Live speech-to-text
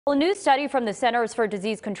Well, a new study from the Centers for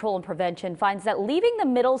Disease Control and Prevention finds that leaving the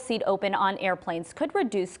middle seat open on airplanes could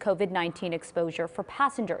reduce COVID-19 exposure for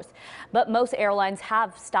passengers. But most airlines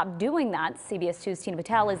have stopped doing that. CBS 2's Tina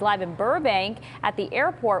Patel is live in Burbank at the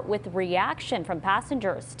airport with reaction from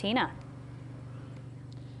passengers. Tina.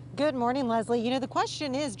 Good morning, Leslie. You know, the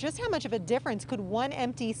question is just how much of a difference could one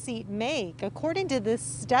empty seat make? According to this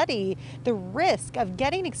study, the risk of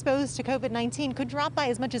getting exposed to COVID-19 could drop by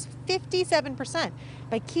as much as 57%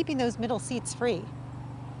 by keeping those middle seats free.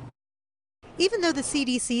 Even though the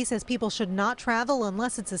CDC says people should not travel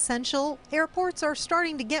unless it's essential, airports are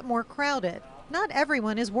starting to get more crowded. Not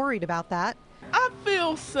everyone is worried about that. I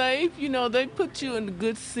feel safe. You know, they put you in the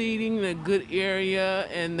good seating, the good area,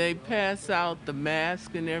 and they pass out the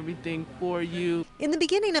mask and everything for you. In the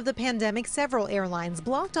beginning of the pandemic, several airlines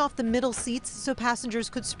blocked off the middle seats so passengers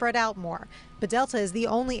could spread out more. But Delta is the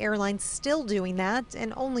only airline still doing that,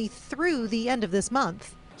 and only through the end of this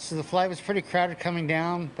month. So the flight was pretty crowded coming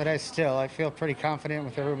down, but I feel pretty confident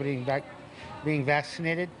with everybody being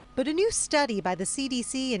vaccinated. But a new study by the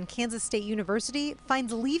CDC and Kansas State University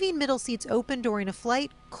finds leaving middle seats open during a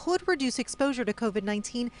flight could reduce exposure to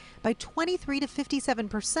COVID-19 by 23 to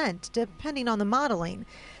 57%, depending on the modeling.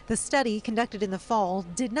 The study, conducted in the fall,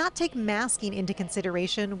 did not take masking into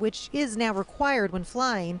consideration, which is now required when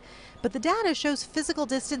flying. But the data shows physical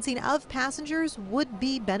distancing of passengers would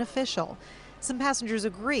be beneficial. Some passengers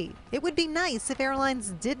agree. It would be nice if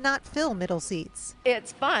airlines did not fill middle seats.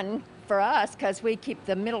 It's fun for us because we keep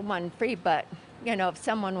the middle one free, but you know, if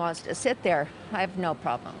someone wants to sit there, I have no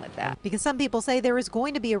problem with that. Because some people say there is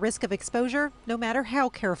going to be a risk of exposure no matter how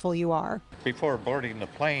careful you are. Before boarding the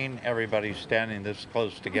plane, everybody's standing this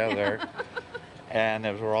close together. And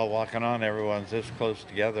as we're all walking on, everyone's this close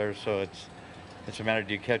together. So it's a matter,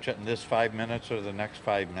 do you catch it in this 5 minutes or the next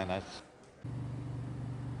 5 minutes?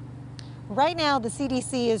 Right now, the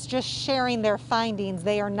CDC is just sharing their findings.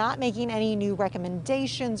 They are not making any new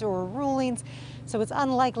recommendations or rulings, so it's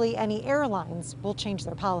unlikely any airlines will change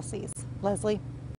their policies. Leslie?